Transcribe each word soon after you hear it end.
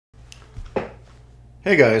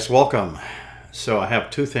Hey guys, welcome. So I have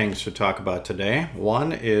two things to talk about today.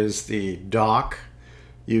 One is the dock.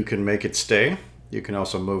 You can make it stay. You can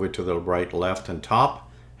also move it to the right, left, and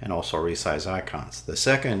top, and also resize icons. The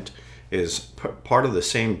second is part of the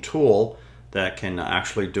same tool that can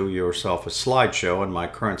actually do yourself a slideshow, and my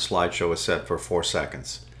current slideshow is set for 4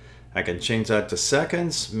 seconds. I can change that to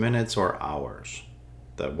seconds, minutes, or hours.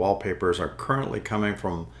 The wallpapers are currently coming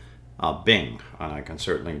from Bing, and I can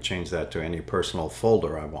certainly change that to any personal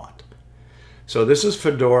folder I want. So this is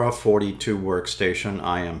Fedora 42 workstation.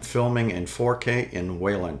 I am filming in 4K in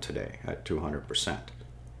Wayland today at 200%.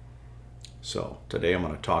 So today I'm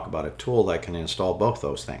going to talk about a tool that can install both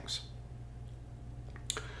those things.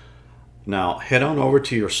 Now head on over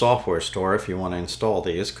to your software store if you want to install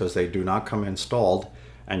these, because they do not come installed,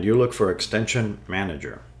 and you look for Extension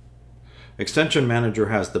Manager. Extension Manager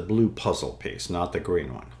has the blue puzzle piece, not the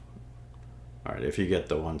green one. All right, if you get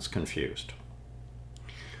the ones confused.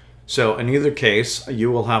 So in either case,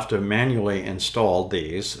 you will have to manually install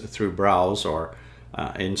these through Browse or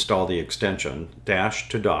install the extension dash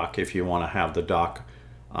to dock if you want to have the dock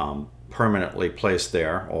permanently placed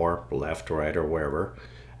there, or left, right, or wherever.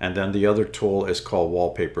 And then the other tool is called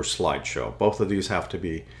Wallpaper Slideshow. Both of these have to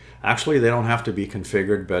be, actually they don't have to be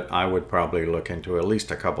configured, but I would probably look into at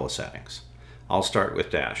least a couple of settings. I'll start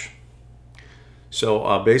with dash.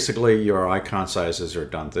 So basically your icon sizes are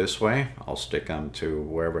done this way. I'll stick them to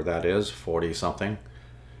wherever that is, 40 something.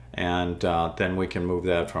 And then we can move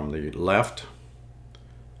that from the left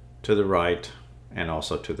to the right and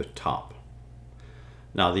also to the top.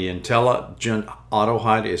 Now the Intelligent Auto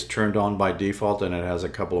Hide is turned on by default, and it has a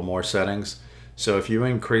couple of more settings. So if you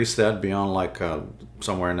increase that beyond like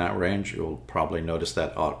somewhere in that range, you'll probably notice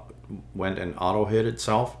that went and auto hid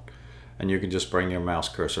itself. And you can just bring your mouse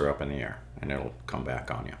cursor up in the air and it'll come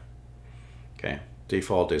back on you. Okay,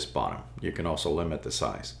 default is bottom. You can also limit the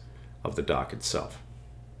size of the dock itself.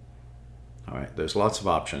 All right, there's lots of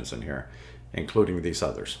options in here, including these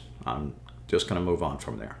others. I'm just going to move on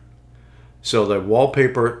from there. So the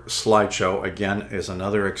Wallpaper Slideshow, again, is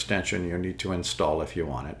another extension you need to install if you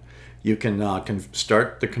want it. You can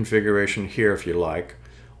start the configuration here if you like,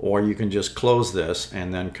 or you can just close this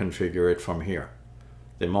and then configure it from here.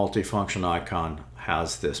 The multifunction icon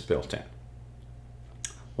has this built in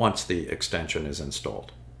once the extension is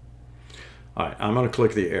installed. All right, I'm going to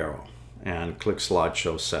click the arrow and click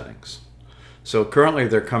Slideshow Settings. So currently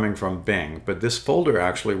they're coming from Bing, but this folder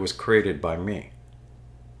actually was created by me.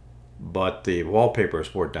 But the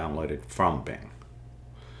wallpapers were downloaded from Bing.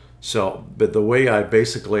 So, but the way I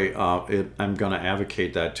basically, I'm going to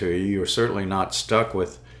advocate that to you, you're certainly not stuck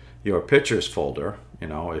with your pictures folder. You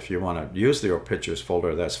know, if you want to use your pictures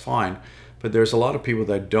folder, that's fine. But there's a lot of people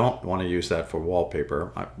that don't want to use that for wallpaper,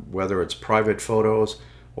 whether it's private photos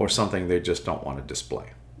or something they just don't want to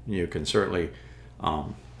display. You can certainly,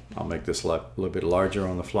 I'll make this a little bit larger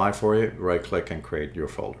on the fly for you. Right click and create your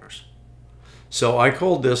folders. So I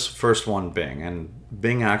called this first one Bing, and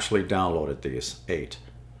Bing actually downloaded these 8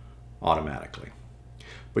 automatically.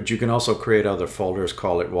 But you can also create other folders,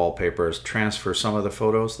 call it wallpapers, transfer some of the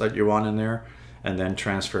photos that you want in there, and then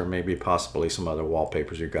transfer maybe possibly some other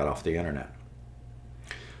wallpapers you got off the internet.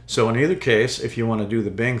 So in either case, if you want to do the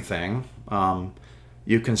Bing thing,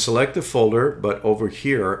 you can select the folder, but over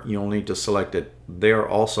here you'll need to select it there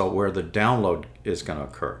also where the download is going to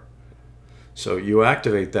occur. So you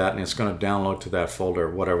activate that and it's going to download to that folder,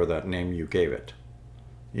 whatever that name you gave it.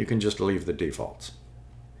 You can just leave the defaults.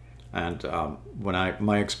 And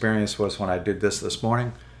my experience was when I did this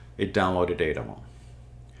morning, it downloaded 8 of them.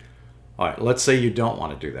 All right, let's say you don't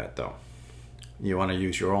want to do that though. You want to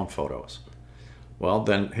use your own photos. Well,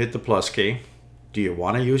 then hit the plus key. Do you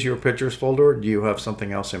want to use your pictures folder, or do you have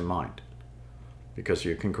something else in mind? Because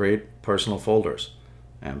you can create personal folders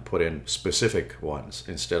and put in specific ones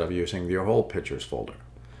instead of using your whole pictures folder.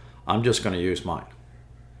 I'm just going to use mine.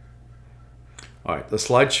 All right, the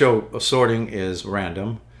slideshow sorting is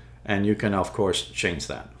random, and you can of course change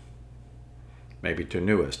that. Maybe to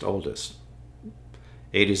newest, oldest.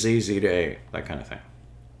 A to Z, Z to A, that kind of thing.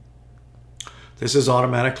 This is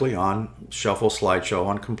automatically on, shuffle slideshow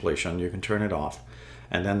on completion. You can turn it off.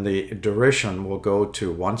 And then the duration will go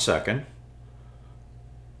to 1 second,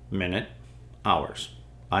 minute, hours.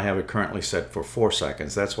 I have it currently set for 4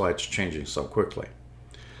 seconds. That's why it's changing so quickly.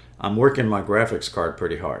 I'm working my graphics card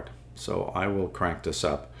pretty hard, so I will crank this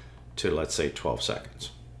up to, let's say, 12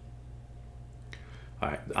 seconds. All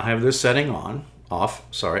right, I have this setting on, off,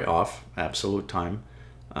 absolute time.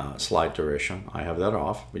 Slide duration, I have that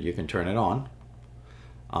off, but you can turn it on.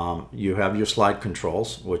 You have your slide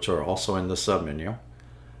controls, which are also in the submenu.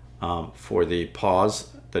 for the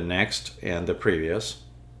pause, the next, and the previous.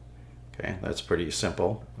 Okay, that's pretty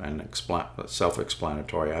simple and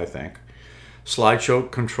self-explanatory, I think.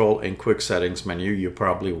 Slideshow control and quick settings menu you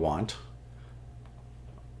probably want.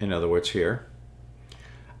 In other words, here.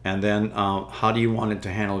 And then how do you want it to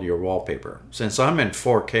handle your wallpaper? Since I'm in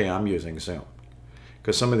 4K, I'm using Zoom,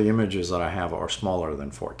 because some of the images that I have are smaller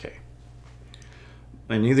than 4K.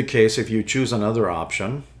 In either case, if you choose another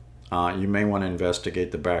option, you may want to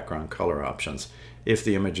investigate the background color options if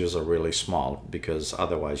the images are really small, because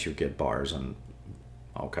otherwise you get bars and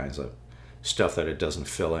all kinds of stuff that it doesn't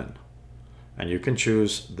fill in. And you can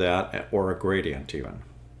choose that or a gradient even,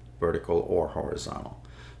 vertical or horizontal.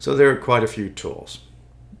 So there are quite a few tools.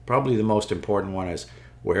 Probably the most important one is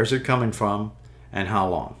where's it coming from and how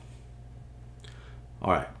long.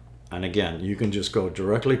 All right, and again, you can just go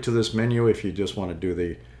directly to this menu if you just want to do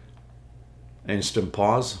the instant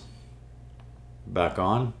pause, back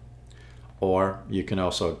on, or you can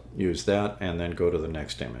also use that and then go to the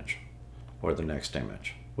next image or the next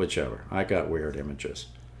image, whichever. I got weird images.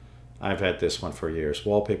 I've had this one for years.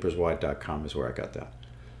 Wallpaperswide.com is where I got that.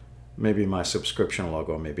 Maybe my subscription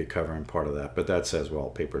logo may be covering part of that, but that says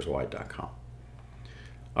wallpaperswide.com.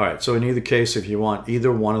 All right, so in either case, if you want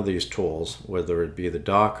either one of these tools, whether it be the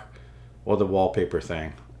dock or the wallpaper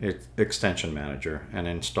thing, it's Extension Manager, and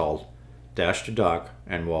installed Dash to Dock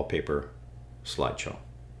and Wallpaper Slideshow.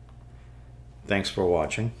 Thanks for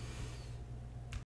watching.